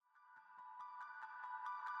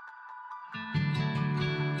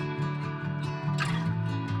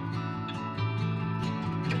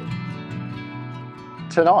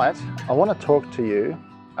Tonight, I want to talk to you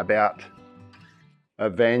about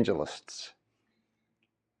evangelists.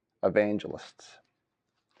 Evangelists.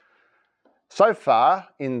 So far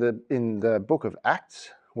in the book of Acts,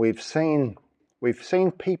 we've seen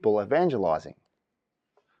people evangelizing.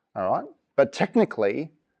 All right? But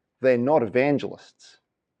technically, they're not evangelists.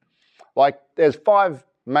 Like, there's 5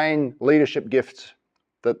 main leadership gifts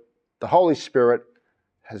that the Holy Spirit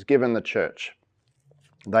has given the church.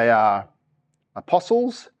 They are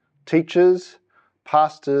apostles, teachers,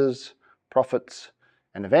 pastors, prophets,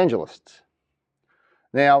 and evangelists.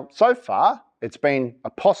 Now, so far, it's been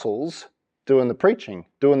apostles doing the preaching,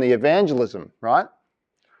 doing the evangelism, right?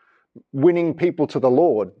 Winning people to the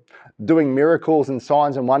Lord, doing miracles and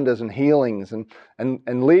signs and wonders and healings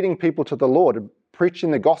and leading people to the Lord,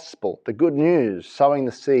 preaching the gospel, the good news, sowing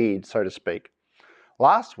the seed, so to speak.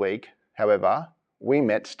 Last week, however, we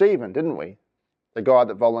met Stephen, didn't we? The guy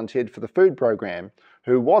that volunteered for the food program,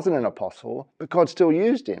 who wasn't an apostle, but God still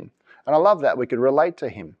used him. And I love that we could relate to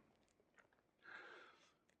him.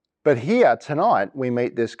 But here tonight, we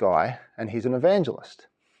meet this guy, and he's an evangelist.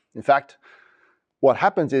 In fact, what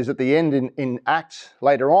happens is at the end in Acts,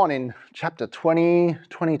 later on in chapter 20,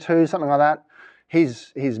 22, something like that,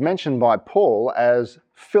 he's mentioned by Paul as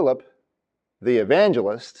Philip, the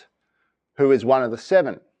evangelist, who is one of the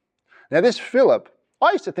 7. Now this Philip,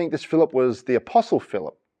 I used to think this Philip was the apostle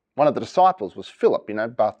Philip. One of the disciples was Philip,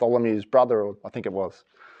 Bartholomew's brother, or I think it was.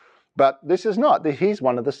 But this is not. He's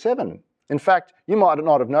one of the 7. In fact, you might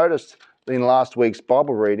not have noticed in last week's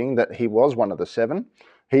Bible reading that he was one of the 7.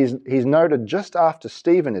 He's noted just after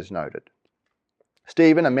Stephen is noted.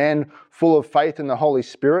 Stephen, a man full of faith in the Holy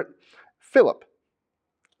Spirit. Philip,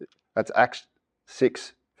 that's Acts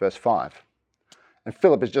 6, verse 5. And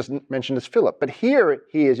Philip is just mentioned as Philip. But here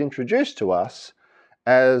he is introduced to us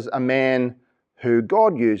as a man who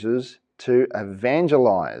God uses to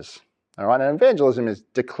evangelize. All right, and evangelism is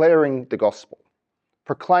declaring the gospel,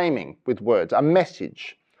 proclaiming with words, a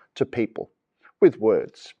message to people with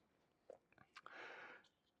words.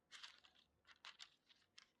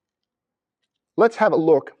 Let's have a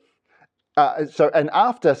look.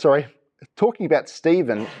 Talking about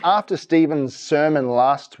Stephen, after Stephen's sermon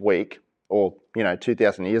last week, or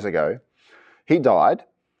 2,000 years ago, he died.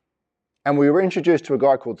 And we were introduced to a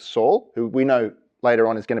guy called Saul, who we know later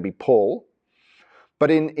on is going to be Paul.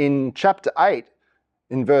 But in chapter 8,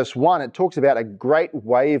 in verse 1, it talks about a great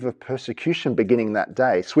wave of persecution beginning that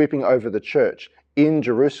day, sweeping over the church in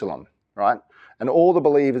Jerusalem, right? And all the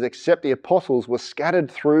believers except the apostles were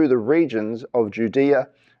scattered through the regions of Judea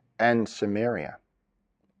and Samaria.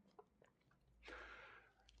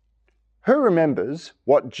 Who remembers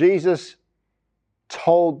what Jesus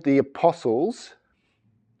told the apostles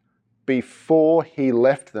before he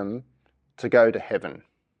left them to go to heaven?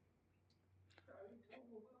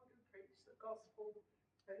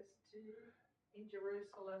 In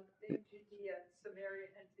Jerusalem, in Judea, Samaria,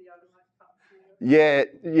 and the uttermost parts of the earth.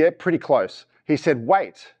 Yeah, pretty close. He said,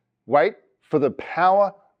 wait for the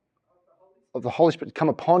power of the Holy Spirit to come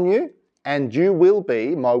upon you, and you will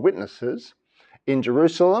be my witnesses in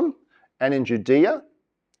Jerusalem and in Judea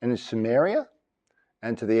and in Samaria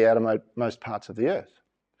and to the outermost parts of the earth.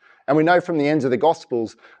 And we know from the ends of the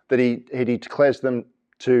Gospels that he declares them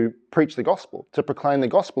to preach the gospel, to proclaim the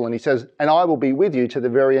gospel. And he says, and I will be with you to the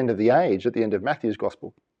very end of the age, at the end of Matthew's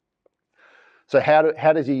gospel. So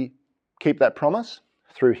how does he keep that promise?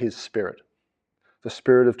 Through his Spirit, the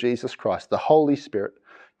Spirit of Jesus Christ, the Holy Spirit,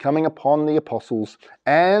 coming upon the apostles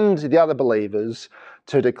and the other believers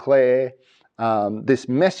to declare this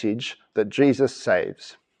message that Jesus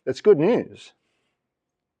saves. It's good news.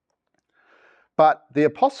 But the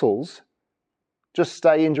apostles just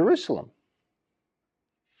stay in Jerusalem.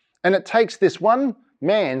 And it takes this one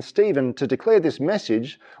man, Stephen, to declare this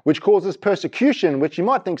message, which causes persecution, which you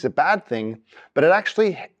might think is a bad thing, but it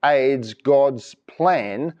actually aids God's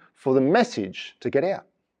plan for the message to get out.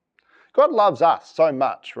 God loves us so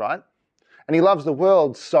much, right? And he loves the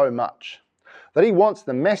world so much that he wants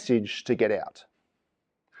the message to get out.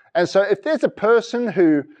 And so if there's a person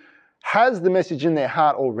who has the message in their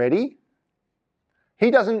heart already, he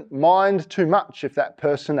doesn't mind too much if that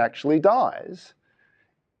person actually dies,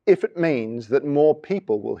 if it means that more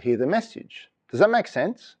people will hear the message. Does that make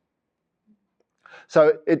sense?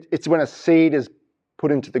 So it's when a seed is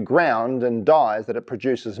put into the ground and dies that it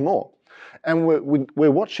produces more. And we're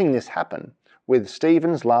watching this happen with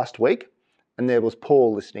Stephen's last week, and there was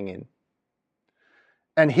Paul listening in.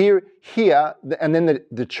 And here, and then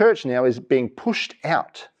the church now is being pushed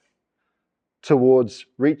out towards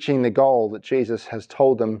reaching the goal that Jesus has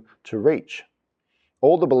told them to reach.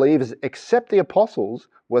 all the believers except the apostles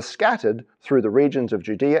were scattered through the regions of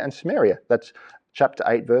Judea and Samaria. That's chapter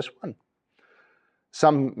 8, verse 1.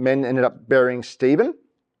 Some men ended up burying Stephen,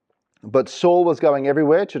 but Saul was going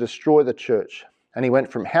everywhere to destroy the church. And he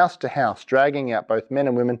went from house to house, dragging out both men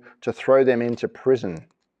and women to throw them into prison.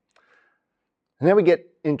 And then we get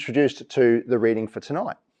introduced to the reading for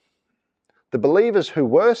tonight. The believers who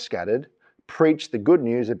were scattered preached the good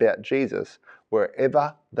news about Jesus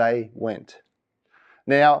wherever they went.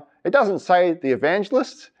 Now, it doesn't say the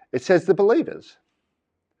evangelists, it says the believers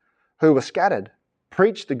who were scattered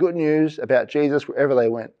preached the good news about Jesus wherever they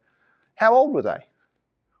went. How old were they?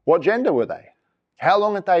 What gender were they? How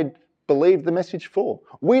long had they believed the message for?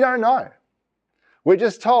 We don't know. We're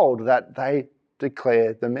just told that they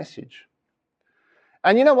declared the message.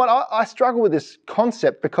 And you know what? I struggle with this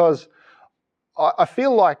concept because I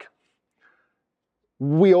feel like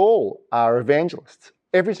we all are evangelists.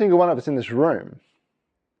 Every single one of us in this room,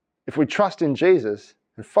 if we trust in Jesus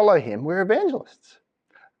and follow him, we're evangelists.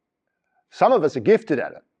 Some of us are gifted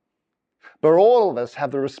at it, but all of us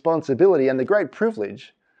have the responsibility and the great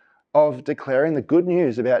privilege of declaring the good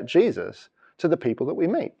news about Jesus to the people that we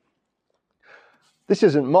meet. This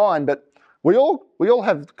isn't mine, but we all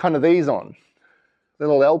have kind of these on,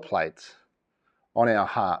 little L plates on our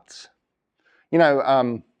hearts. You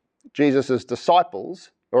know, Jesus'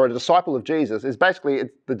 disciples, or a disciple of Jesus, is basically,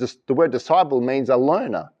 the word disciple means a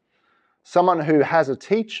learner, someone who has a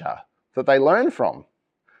teacher that they learn from.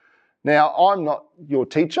 Now, I'm not your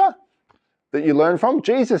teacher that you learn from.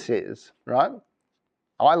 Jesus is, right?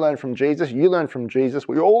 I learn from Jesus, you learn from Jesus,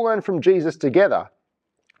 we all learn from Jesus together.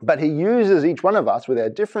 But he uses each one of us with our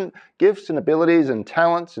different gifts and abilities and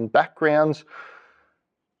talents and backgrounds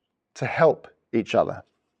to help each other.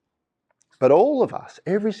 But all of us,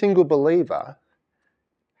 every single believer,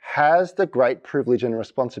 has the great privilege and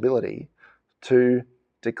responsibility to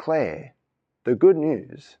declare the good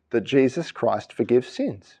news that Jesus Christ forgives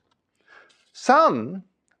sins. Some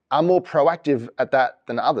are more proactive at that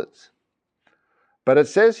than others. But it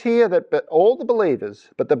says here that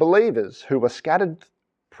the believers who were scattered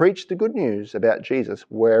preached the good news about Jesus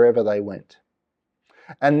wherever they went.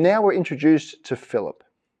 And now we're introduced to Philip.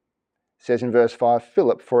 It says in verse 5,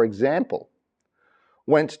 Philip, for example,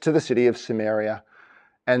 went to the city of Samaria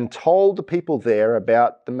and told the people there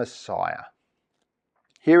about the Messiah.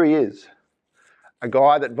 Here he is, a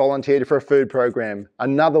guy that volunteered for a food program,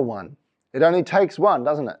 another one. It only takes one,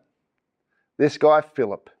 doesn't it? This guy,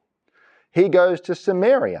 Philip. He goes to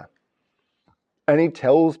Samaria and he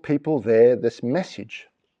tells people there this message.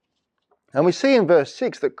 And we see in verse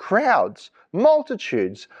 6 that crowds,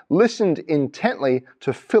 multitudes, listened intently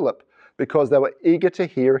to Philip because they were eager to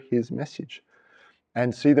hear his message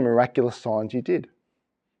and see the miraculous signs he did.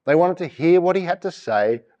 They wanted to hear what he had to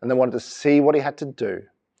say and they wanted to see what he had to do.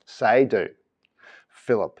 Do.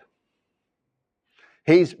 Philip.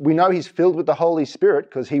 We know he's filled with the Holy Spirit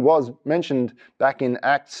because he was mentioned back in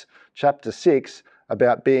Acts chapter 6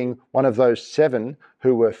 about being one of those 7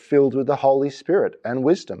 who were filled with the Holy Spirit and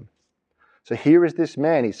wisdom. So here is this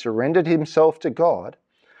man, he surrendered himself to God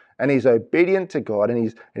and he's obedient to God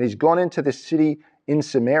and he's gone into this city in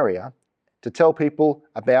Samaria to tell people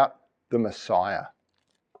about the Messiah,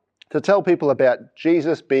 to tell people about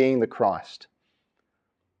Jesus being the Christ.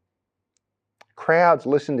 Crowds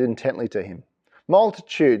listened intently to him.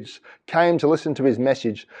 Multitudes came to listen to his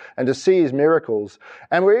message and to see his miracles.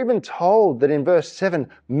 And we're even told that in verse 7,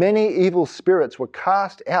 many evil spirits were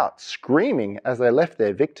cast out, screaming as they left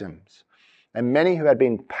their victims. And many who had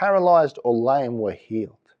been paralyzed or lame were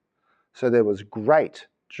healed. So there was great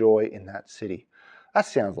joy in that city. That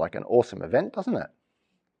sounds like an awesome event, doesn't it?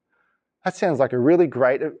 That sounds like a really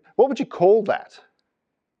great... What would you call that?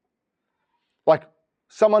 Like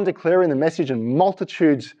someone declaring the message and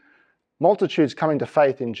multitudes coming to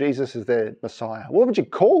faith in Jesus as their Messiah. What would you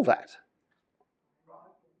call that?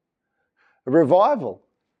 A revival.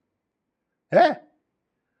 Yeah.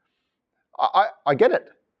 I get it.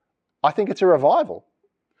 I think it's a revival.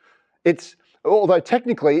 Although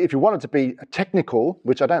technically, if you want it to be technical,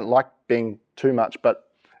 which I don't like being too much, but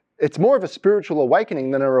it's more of a spiritual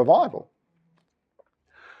awakening than a revival.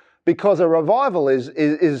 Because a revival is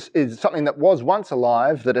something that was once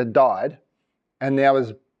alive, that had died, and now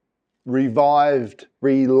is revived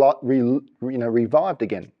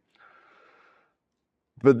again.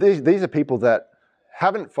 But these are people that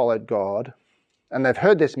haven't followed God, and they've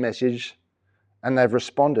heard this message, and they've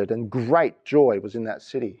responded, and great joy was in that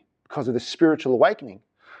city because of this spiritual awakening.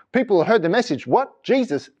 People heard the message, what?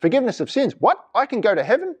 Jesus, forgiveness of sins. What? I can go to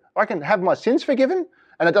heaven? I can have my sins forgiven?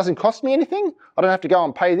 and it doesn't cost me anything. I don't have to go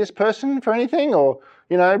and pay this person for anything or,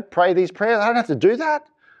 pray these prayers. I don't have to do that.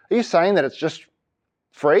 Are you saying that it's just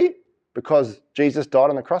free because Jesus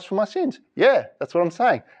died on the cross for my sins? Yeah, that's what I'm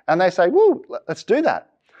saying. And they say, woo, let's do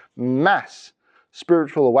that. Mass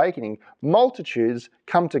spiritual awakening. Multitudes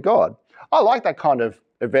come to God. I like that kind of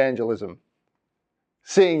evangelism.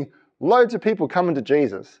 Seeing loads of people coming to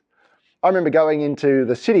Jesus. I remember going into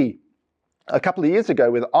the city a couple of years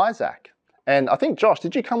ago with Isaac. And I think, Josh,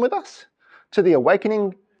 did you come with us to the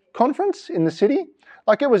Awakening conference in the city?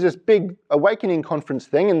 Like, it was this big Awakening conference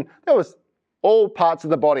thing, and there was all parts of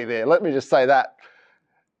the body there. Let me just say that.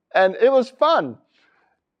 And it was fun.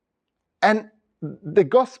 And the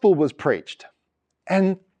gospel was preached.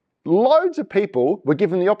 And loads of people were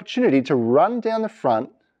given the opportunity to run down the front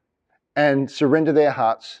and surrender their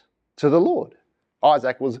hearts to the Lord.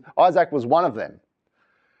 Isaac was one of them.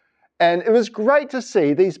 And it was great to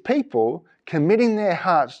see these people committing their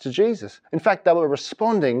hearts to Jesus. In fact, they were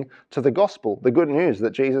responding to the gospel, the good news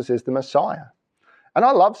that Jesus is the Messiah. And I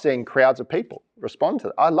love seeing crowds of people respond to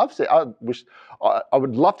it. I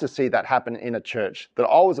would love to see that happen in a church that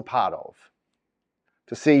I was a part of.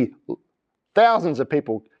 To see thousands of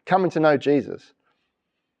people coming to know Jesus.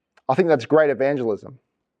 I think that's great evangelism.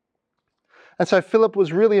 And so Philip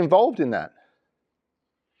was really involved in that.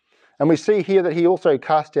 And we see here that he also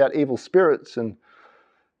cast out evil spirits and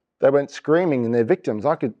they went screaming and their victims.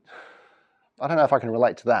 I don't know if I can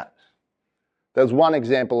relate to that. There was one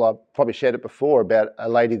example, I probably shared it before, about a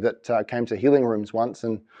lady that came to healing rooms once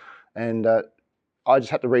and I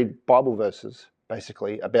just had to read Bible verses,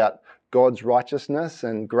 basically, about God's righteousness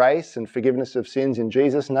and grace and forgiveness of sins in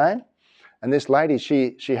Jesus' name. And this lady,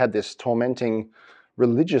 she had this tormenting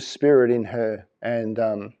religious spirit in her, and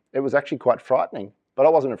it was actually quite frightening. But I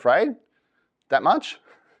wasn't afraid that much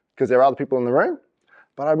because there are other people in the room.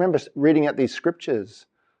 But I remember reading out these scriptures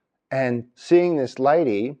and seeing this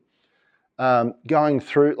lady going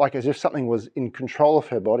through like as if something was in control of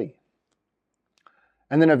her body.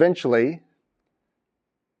 And then eventually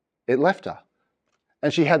it left her.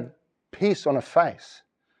 And she had peace on her face.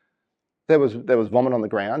 There was vomit on the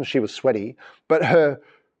ground. She was sweaty, but her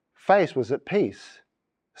face was at peace.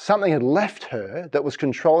 Something had left her that was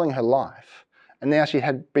controlling her life, and now she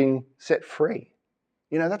had been set free.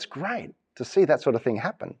 That's great to see that sort of thing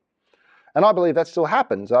happen. And I believe that still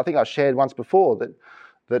happens. I think I shared once before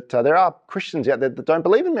that there are Christians out there that don't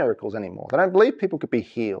believe in miracles anymore. They don't believe people could be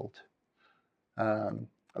healed.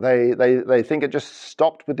 They think it just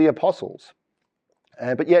stopped with the apostles.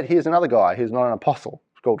 But yet here's another guy who's not an apostle,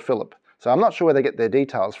 called Philip. So I'm not sure where they get their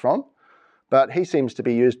details from, but he seems to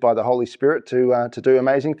be used by the Holy Spirit to do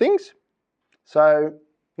amazing things. So,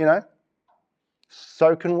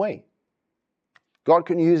 so can we. God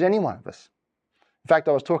can use any one of us. In fact,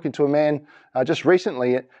 I was talking to a man just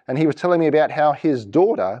recently, and he was telling me about how his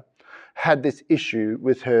daughter had this issue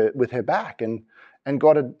with her back, and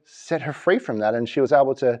God had set her free from that, and she was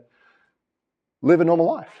able to live a normal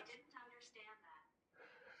life.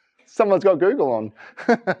 Someone's got Google on.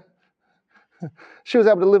 She was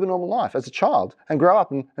able to live a normal life as a child and grow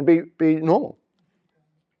up and be normal.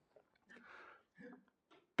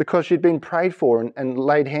 Because she'd been prayed for and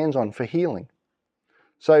laid hands on for healing.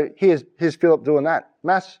 So here's Philip doing that.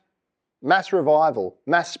 Mass revival,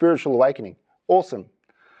 mass spiritual awakening. Awesome.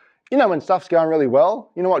 When stuff's going really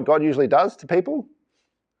well, you know what God usually does to people?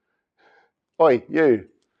 Oi, you.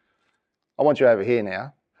 I want you over here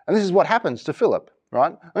now. And this is what happens to Philip.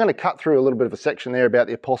 Right? I'm going to cut through a little bit of a section there about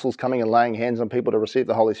the apostles coming and laying hands on people to receive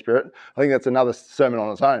the Holy Spirit. I think that's another sermon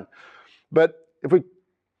on its own. But if we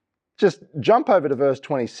just jump over to verse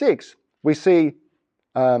 26, we see,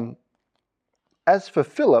 as for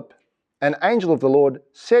Philip, an angel of the Lord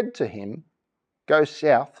said to him, go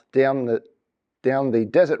south down the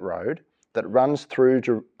desert road that runs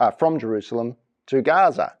from Jerusalem to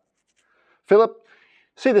Gaza. Philip,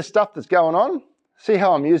 see the stuff that's going on? See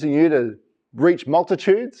how I'm using you to reach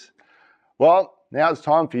multitudes? Well, now it's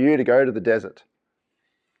time for you to go to the desert.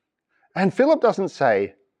 And Philip doesn't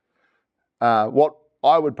say what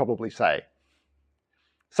I would probably say.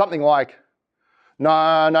 Something like,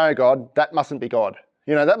 no, God, that mustn't be God.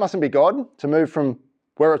 That mustn't be God to move from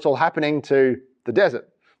where it's all happening to the desert.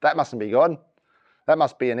 That mustn't be God. That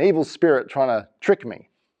must be an evil spirit trying to trick me.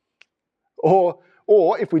 Or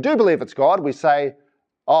if we do believe it's God, we say,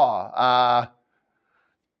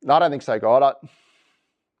 no, I don't think so, God.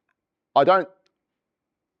 I'm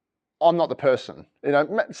not the person.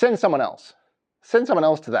 Send someone else. Send someone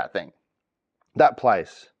else to that thing, that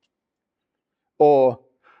place. Or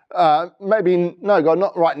maybe, no, God,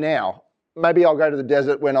 not right now. Maybe I'll go to the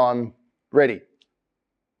desert when I'm ready.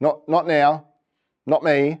 Not now. not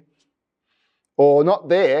me, or not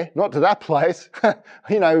there, not to that place.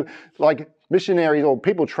 Like missionaries or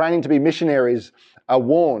people training to be missionaries are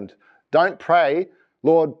warned, don't pray,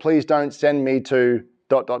 Lord, please don't send me to ...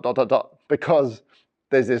 because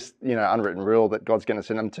there's this, unwritten rule that God's going to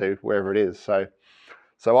send them to wherever it is. So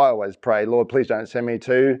I always pray, Lord, please don't send me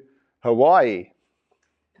to Hawaii.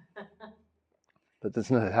 But it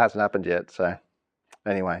hasn't happened yet, so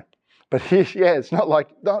anyway. But yeah, it's not like,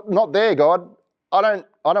 not there, God. I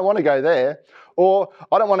don't want to go there. Or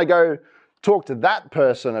I don't want to go talk to that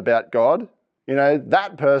person about God,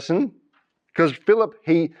 that person. Because Philip,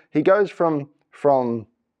 he goes from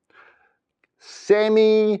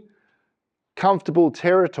semi-comfortable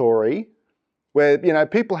territory where,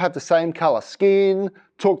 people have the same colour skin,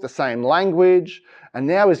 talk the same language, and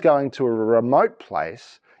now he's going to a remote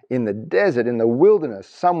place in the desert, in the wilderness,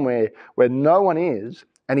 somewhere where no one is,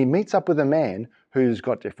 and he meets up with a man who's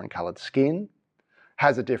got different coloured skin,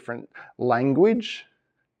 has a different language,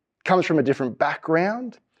 comes from a different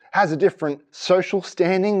background, has a different social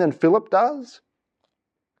standing than Philip does.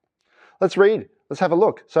 Let's read. Let's have a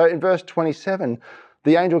look. So in verse 27,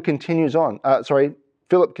 the angel continues on.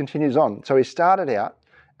 Philip continues on. So he started out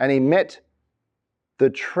and he met the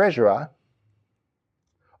treasurer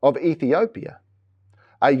of Ethiopia,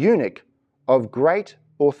 a eunuch of great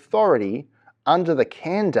authority under the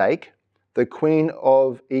Candake, the queen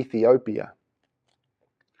of Ethiopia.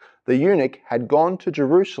 The eunuch had gone to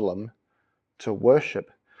Jerusalem to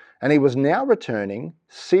worship, and he was now returning,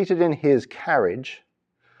 seated in his carriage.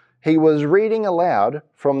 He was reading aloud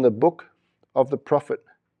from the book of the prophet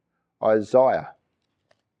Isaiah.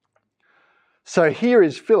 So here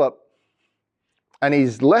is Philip, and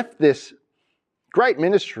he's left this great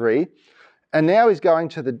ministry, and now he's going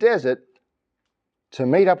to the desert to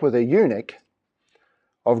meet up with a eunuch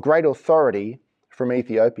of great authority from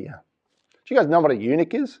Ethiopia. Do you guys know what a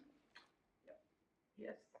eunuch is?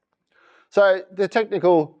 Yes. So the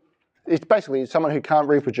technical, it's basically someone who can't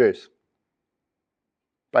reproduce.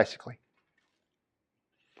 Basically.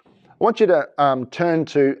 I want you to turn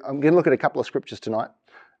to, I'm going to look at a couple of scriptures tonight,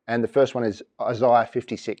 and the first one is Isaiah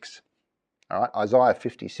 56. All right, Isaiah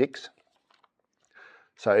 56.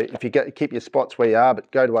 So if you keep your spots where you are,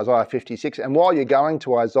 but go to Isaiah 56. And while you're going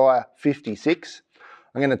to Isaiah 56,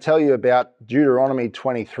 I'm going to tell you about Deuteronomy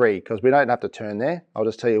 23, because we don't have to turn there. I'll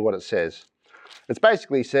just tell you what it says. It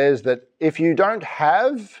basically says that if you don't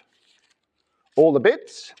have all the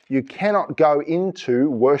bits, you cannot go into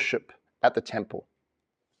worship at the temple.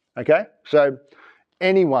 Okay? So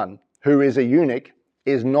anyone who is a eunuch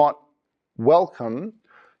is not welcome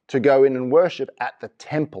to go in and worship at the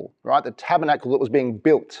temple, right? The tabernacle that was being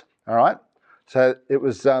built, all right? So it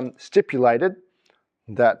was stipulated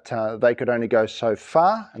that they could only go so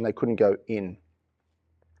far and they couldn't go in,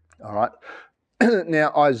 all right?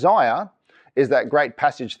 Now, Isaiah is that great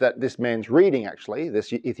passage that this man's reading, actually,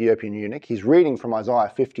 this Ethiopian eunuch. He's reading from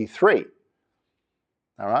Isaiah 53,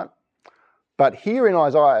 all right? But here in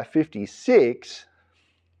Isaiah 56,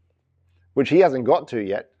 which he hasn't got to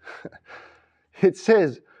yet, it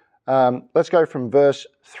says, let's go from verse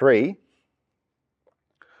 3.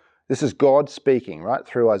 This is God speaking, right,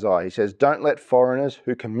 through Isaiah. He says, don't let foreigners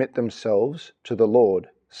who commit themselves to the Lord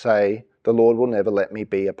say, the Lord will never let me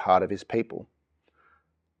be a part of his people.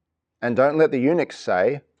 And don't let the eunuchs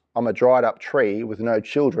say, I'm a dried up tree with no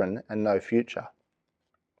children and no future.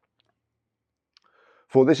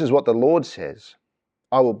 For this is what the Lord says,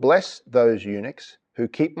 I will bless those eunuchs who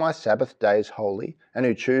keep my Sabbath days holy and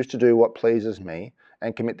who choose to do what pleases me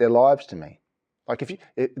and commit their lives to me. Like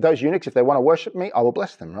those eunuchs, if they want to worship me, I will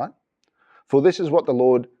bless them, right? For this is what the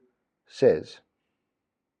Lord says.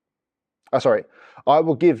 I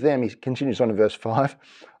will give them, he continues on in verse 5,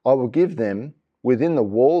 I will give them within the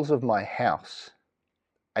walls of my house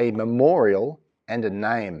a memorial and a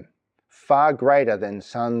name far greater than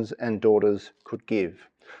sons and daughters could give.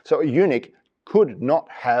 So a eunuch could not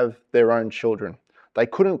have their own children. They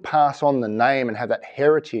couldn't pass on the name and have that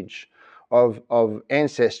heritage of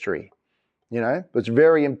ancestry. It was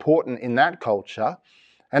very important in that culture,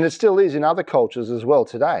 and it still is in other cultures as well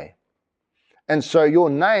today. And so your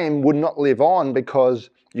name would not live on because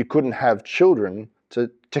you couldn't have children to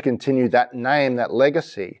continue that name, that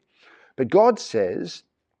legacy. But God says,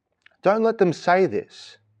 don't let them say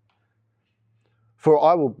this. For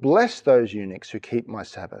I will bless those eunuchs who keep my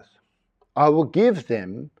Sabbath. I will give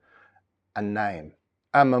them a name,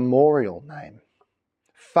 a memorial name,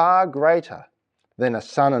 far greater than a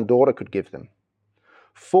son and daughter could give them.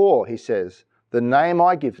 For, he says, the name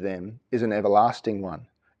I give them is an everlasting one.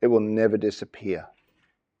 It will never disappear.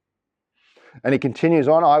 And he continues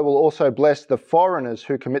on, I will also bless the foreigners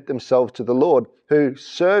who commit themselves to the Lord, who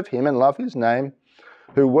serve him and love his name,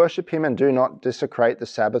 who worship him and do not desecrate the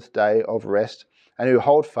Sabbath day of rest, and who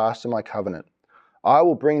hold fast to my covenant. I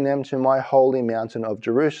will bring them to my holy mountain of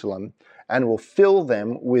Jerusalem and will fill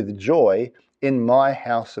them with joy in my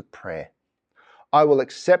house of prayer. I will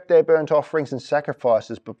accept their burnt offerings and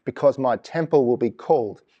sacrifices because my temple will be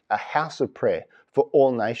called a house of prayer for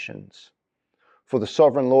all nations. For the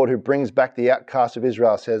sovereign Lord who brings back the outcasts of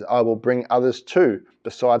Israel says, I will bring others too,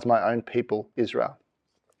 besides my own people, Israel.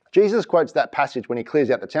 Jesus quotes that passage when he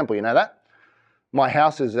clears out the temple. You know that? My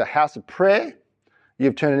house is a house of prayer.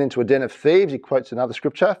 You've turned it into a den of thieves. He quotes another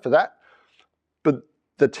scripture for that. But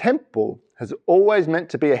the temple has always meant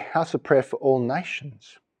to be a house of prayer for all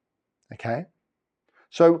nations. Okay?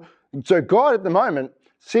 So God at the moment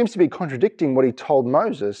seems to be contradicting what he told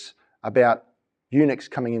Moses about eunuchs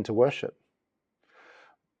coming into worship.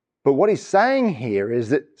 But what he's saying here is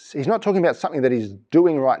that he's not talking about something that he's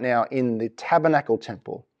doing right now in the tabernacle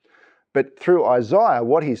temple. But through Isaiah,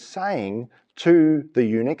 what he's saying to the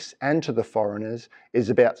eunuchs and to the foreigners is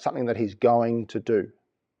about something that he's going to do.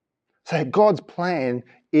 So God's plan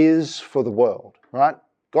is for the world, right?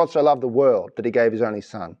 God so loved the world that he gave his only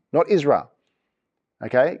son, not Israel.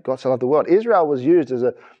 Okay, God so loved the world. Israel was used as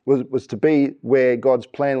was to be where God's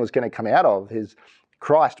plan was going to come out of.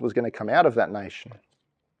 Christ was going to come out of that nation.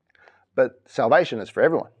 But salvation is for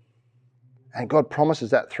everyone. And God promises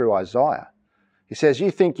that through Isaiah. He says,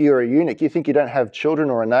 you think you're a eunuch, you think you don't have children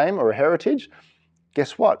or a name or a heritage?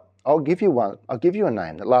 Guess what? I'll give you one. I'll give you a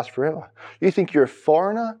name that lasts forever. You think you're a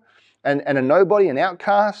foreigner and a nobody, an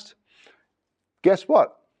outcast? Guess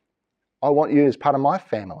what? I want you as part of my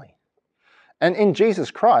family. And in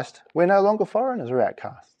Jesus Christ, we're no longer foreigners or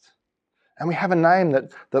outcasts. And we have a name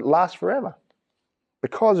that lasts forever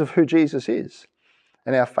because of who Jesus is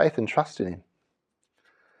and our faith and trust in him.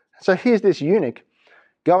 So here's this eunuch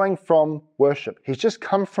going from worship. He's just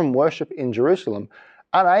come from worship in Jerusalem,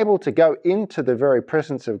 unable to go into the very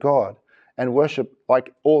presence of God and worship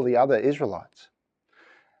like all the other Israelites.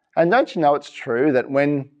 And don't you know it's true that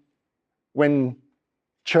when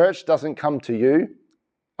church doesn't come to you,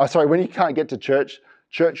 when you can't get to church,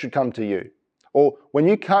 church should come to you. Or when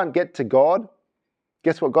you can't get to God,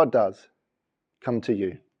 guess what God does? Come to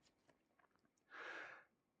you.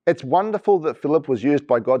 It's wonderful that Philip was used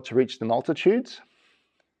by God to reach the multitudes,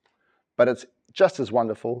 but it's just as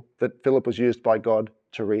wonderful that Philip was used by God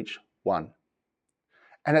to reach one.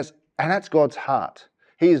 And that's God's heart.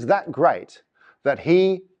 He is that great that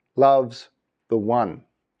he loves the one.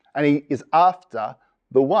 And he is after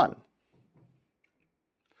the one.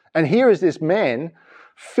 And here is this man,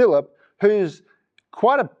 Philip, who's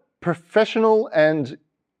quite a professional and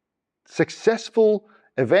successful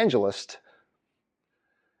evangelist.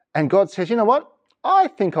 And God says, you know what? I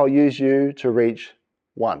think I'll use you to reach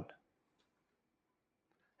one.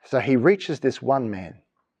 So he reaches this one man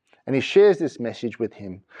and he shares this message with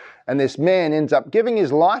him. And this man ends up giving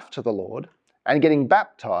his life to the Lord and getting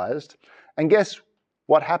baptized. And guess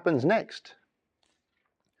what happens next?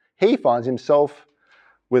 He finds himself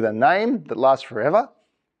with a name that lasts forever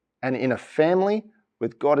and in a family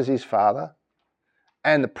with God as his father.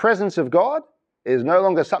 And the presence of God is no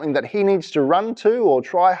longer something that he needs to run to or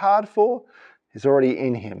try hard for. It's already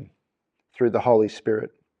in him through the Holy Spirit.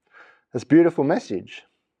 That's a beautiful message.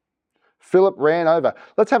 Philip ran over.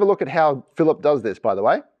 Let's have a look at how Philip does this, by the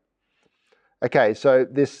way. Okay, so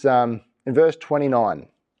this in verse 29.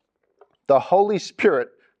 The Holy Spirit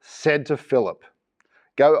said to Philip,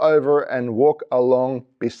 go over and walk along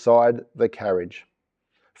beside the carriage.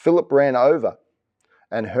 Philip ran over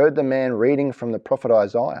and heard the man reading from the prophet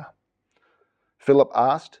Isaiah. Philip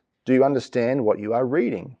asked, do you understand what you are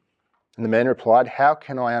reading? And the man replied, how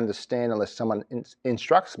can I understand unless someone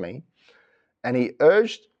instructs me? And he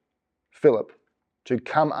urged Philip to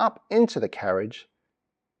come up into the carriage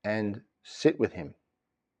and sit with him.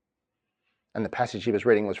 And the passage he was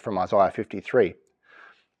reading was from Isaiah 53.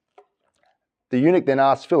 The eunuch then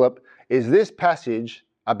asked Philip, is this passage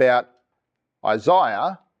about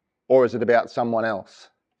Isaiah or is it about someone else?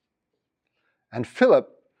 And Philip,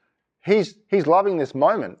 he's loving this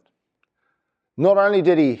moment. Not only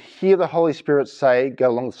did he hear the Holy Spirit say, go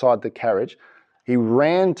alongside the carriage, he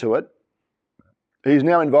ran to it. He's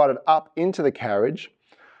now invited up into the carriage.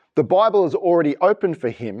 The Bible is already open for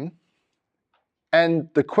him, and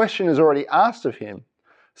the question is already asked of him.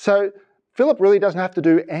 So Philip really doesn't have to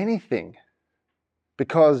do anything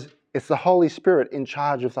because it's the Holy Spirit in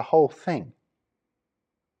charge of the whole thing.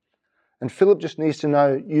 And Philip just needs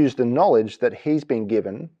to use the knowledge that he's been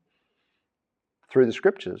given through the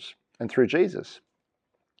scriptures and through Jesus.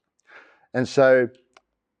 And so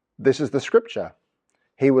this is the scripture.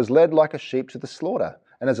 He was led like a sheep to the slaughter,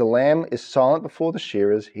 and as a lamb is silent before the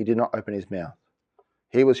shearers, he did not open his mouth.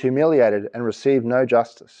 He was humiliated and received no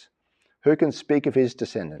justice. Who can speak of his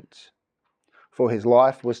descendants? For his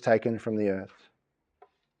life was taken from the earth.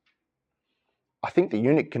 I think the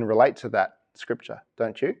eunuch can relate to that scripture,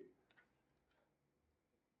 don't you?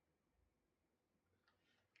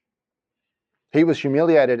 He was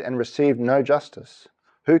humiliated and received no justice.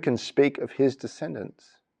 Who can speak of his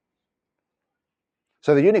descendants?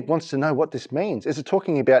 So the eunuch wants to know what this means. Is it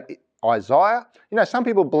talking about Isaiah? You know, some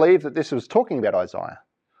people believe that this was talking about Isaiah.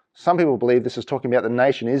 Some people believe this is talking about the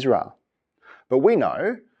nation Israel. But we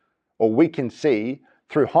know, or we can see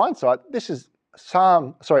through hindsight, this is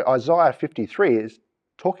Isaiah 53 is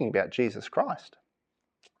talking about Jesus Christ.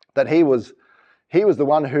 That he was the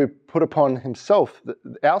one who put upon himself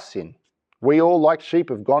our sin. We all, like sheep,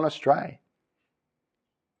 have gone astray.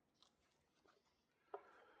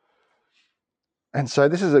 And so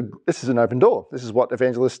this is an open door. This is what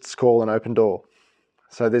evangelists call an open door.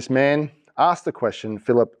 So this man asks the question,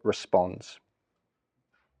 Philip responds,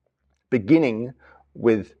 beginning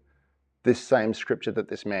with this same scripture that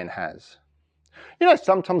this man has. You know,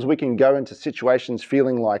 sometimes we can go into situations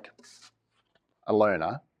feeling like a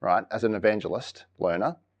learner, right, as an evangelist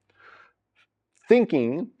learner,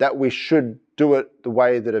 thinking that we should do it the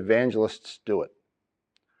way that evangelists do it.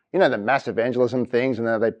 You know, the mass evangelism things,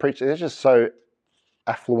 and they preach, they're just so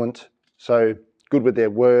affluent, so good with their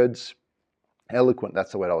words. Eloquent,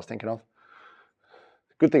 that's the word I was thinking of.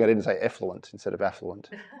 Good thing I didn't say effluent instead of affluent.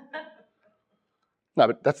 No,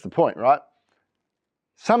 but that's the point, right?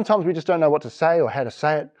 Sometimes we just don't know what to say or how to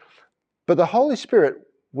say it. But the Holy Spirit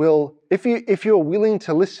will, if you're willing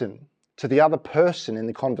to listen to the other person in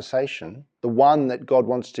the conversation, the one that God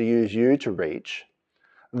wants to use you to reach,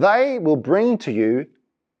 they will bring to you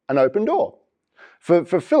an open door. For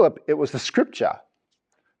Philip, it was the scripture,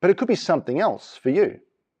 but it could be something else for you.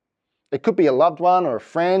 It could be a loved one or a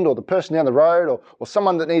friend or the person down the road or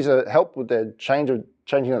someone that needs help with their changing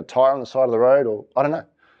a tyre on the side of the road, or I don't know,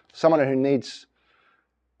 someone who needs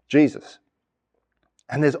Jesus.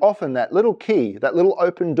 And there's often that little key, that little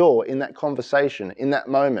open door in that conversation, in that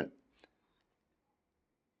moment,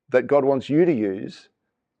 that God wants you to use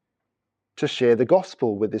to share the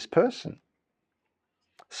gospel with this person.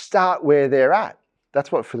 Start where they're at.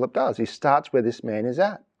 That's what Philip does. He starts where this man is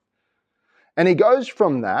at. And he goes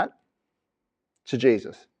from that to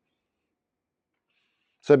Jesus.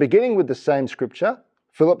 So beginning with the same scripture,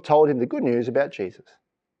 Philip told him the good news about Jesus.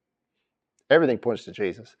 Everything points to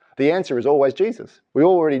Jesus. The answer is always Jesus. We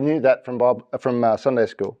already knew that from Sunday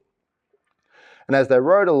school. And as they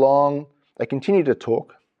rode along, they continued to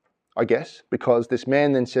talk, I guess, because this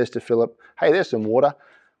man then says to Philip, hey, there's some water.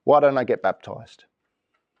 Why don't I get baptized?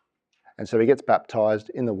 And so he gets baptized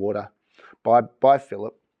in the water by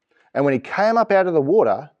Philip. And when he came up out of the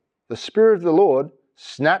water, the Spirit of the Lord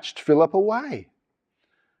snatched Philip away.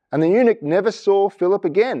 And the eunuch never saw Philip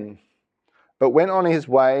again, but went on his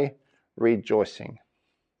way rejoicing.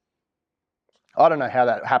 I don't know how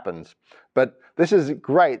that happens, but this is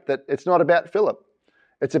great that it's not about Philip.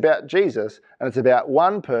 It's about Jesus, and it's about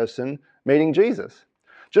one person meeting Jesus.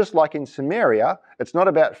 Just like in Samaria, it's not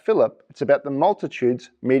about Philip, it's about the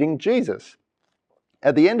multitudes meeting Jesus.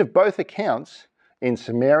 At the end of both accounts, in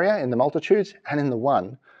Samaria, in the multitudes, and in the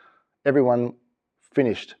one, everyone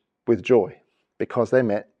finished with joy because they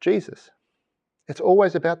met Jesus. It's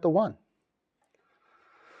always about the one.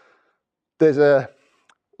 There's a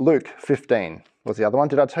Luke 15 was the other one.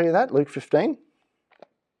 Did I tell you that? Luke 15?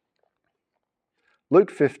 Luke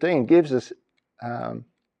 15 gives us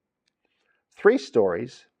 3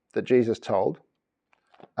 stories that Jesus told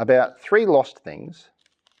about 3 lost things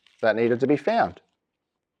that needed to be found.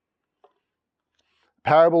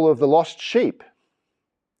 Parable of the lost sheep.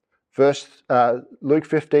 Luke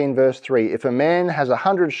 15 verse 3. If a man has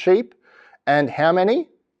 100 sheep and how many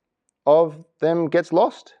of them gets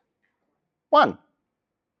lost? 1.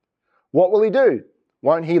 What will he do?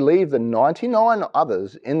 Won't he leave the 99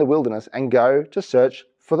 others in the wilderness and go to search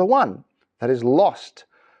for the one that is lost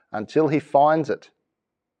until he finds it?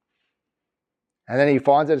 And then he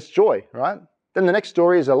finds it, it's joy, right? Then the next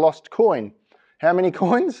story is a lost coin. How many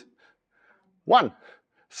coins? 1.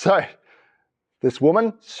 So this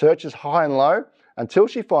woman searches high and low until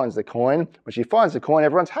she finds the coin. When she finds the coin,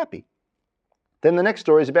 everyone's happy. Then the next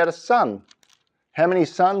story is about a son. How many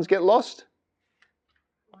sons get lost?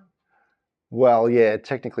 1. Well, yeah,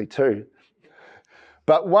 technically 2.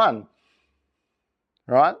 But 1,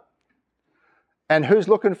 right? And who's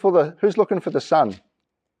looking for the son?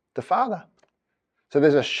 The father. So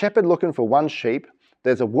there's a shepherd looking for 1 sheep,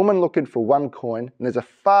 There's a woman looking for one coin, and there's a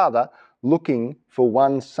father looking for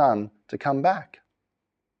one son to come back.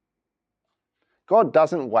 God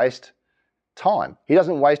doesn't waste time. He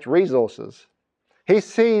doesn't waste resources. He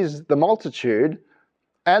sees the multitude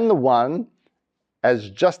and the one as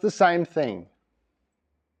just the same thing.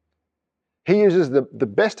 He uses the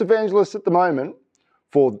best evangelists at the moment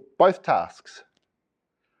for both tasks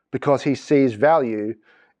because he sees value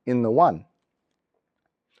in the one,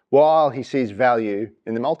 while he sees value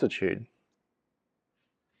in the multitude.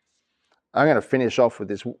 I'm going to finish off with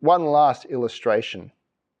this one last illustration.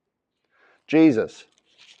 Jesus.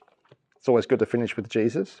 It's always good to finish with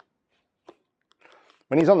Jesus.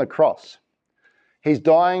 When he's on the cross, he's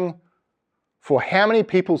dying for how many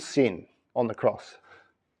people's sin on the cross?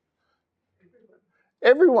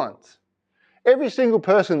 Everyone's. Every single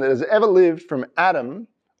person that has ever lived from Adam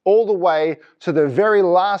all the way to the very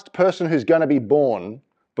last person who's going to be born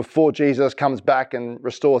before Jesus comes back and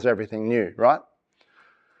restores everything new, right?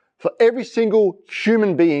 For every single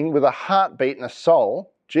human being with a heartbeat and a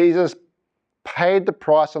soul, Jesus paid the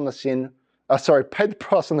price on paid the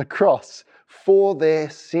price on the cross for their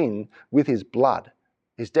sin with his blood,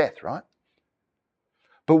 his death, right?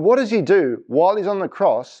 But what does he do while he's on the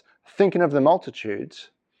cross, thinking of the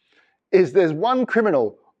multitudes, is there's one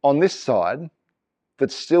criminal on this side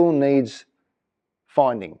that still needs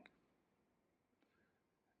finding.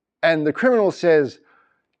 And the criminal says,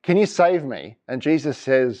 "Can you save me?" And Jesus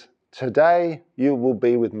says, "Today you will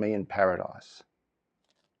be with me in paradise."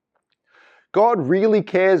 God really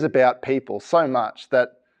cares about people so much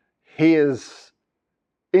that he is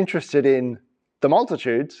interested in the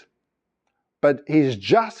multitudes, but he's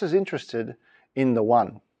just as interested in the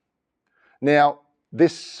one. Now,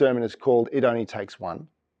 this sermon is called It Only Takes One,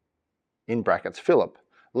 in brackets Philip.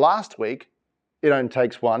 Last week, It Only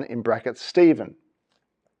Takes One, in brackets Stephen.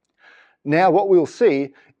 Now, what we'll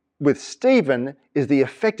see with Stephen is the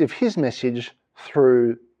effect of his message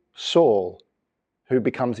through Saul, who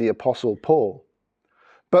becomes the Apostle Paul.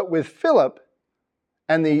 But with Philip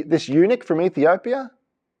and this eunuch from Ethiopia,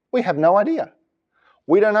 we have no idea.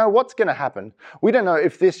 We don't know what's going to happen. We don't know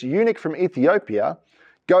if this eunuch from Ethiopia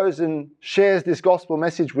goes and shares this gospel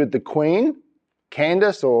message with the queen,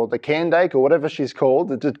 Candace, or the Candake, or whatever she's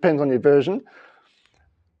called. It depends on your version.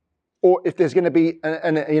 Or if there's going to be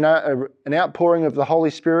an outpouring of the Holy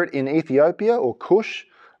Spirit in Ethiopia or Cush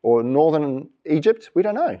or northern Egypt. We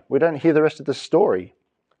don't know. We don't hear the rest of the story.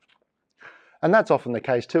 And that's often the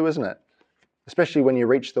case too, isn't it? Especially when you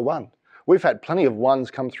reach the one. We've had plenty of ones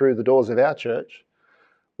come through the doors of our church.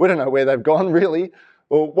 We don't know where they've gone really,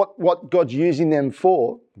 or what God's using them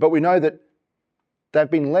for, but we know that they've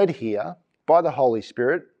been led here by the Holy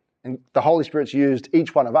Spirit, and the Holy Spirit's used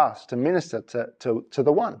each one of us to minister to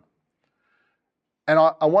the one. And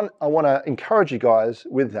I want to encourage you guys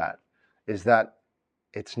with that, is that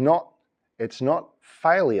it's not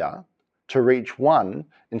failure to reach one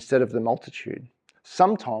instead of the multitude.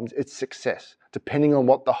 Sometimes it's success, depending on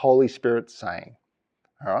what the Holy Spirit's saying.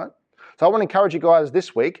 All right? So I want to encourage you guys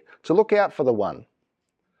this week to look out for the one.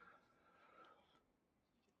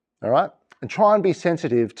 All right? And try and be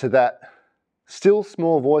sensitive to that still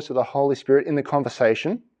small voice of the Holy Spirit in the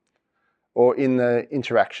conversation or in the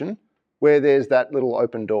interaction where there's that little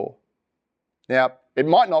open door. Now, it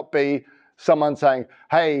might not be someone saying,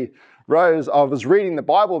 "Hey, Rose, I was reading the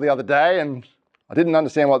Bible the other day and I didn't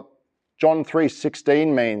understand what John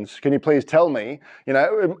 3:16 means. Can you please tell me?" You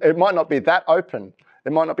know, it might not be that open.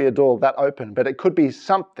 It might not be a door that open, but it could be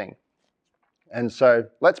something. And so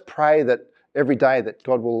let's pray that every day that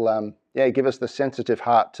God will give us the sensitive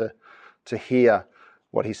heart to hear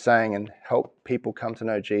what he's saying and help people come to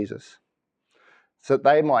know Jesus, so that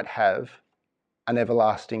they might have an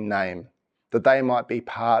everlasting name, that they might be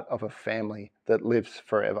part of a family that lives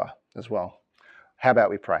forever as well. How about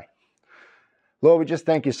we pray? Lord, we just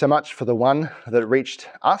thank you so much for the one that reached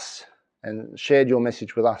us and shared your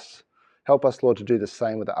message with us. Help us, Lord, to do the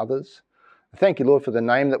same with others. Thank you, Lord, for the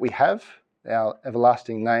name that we have, our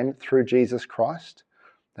everlasting name through Jesus Christ,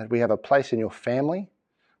 that we have a place in your family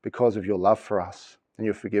because of your love for us and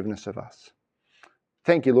your forgiveness of us.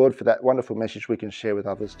 Thank you, Lord, for that wonderful message we can share with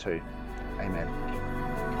others too.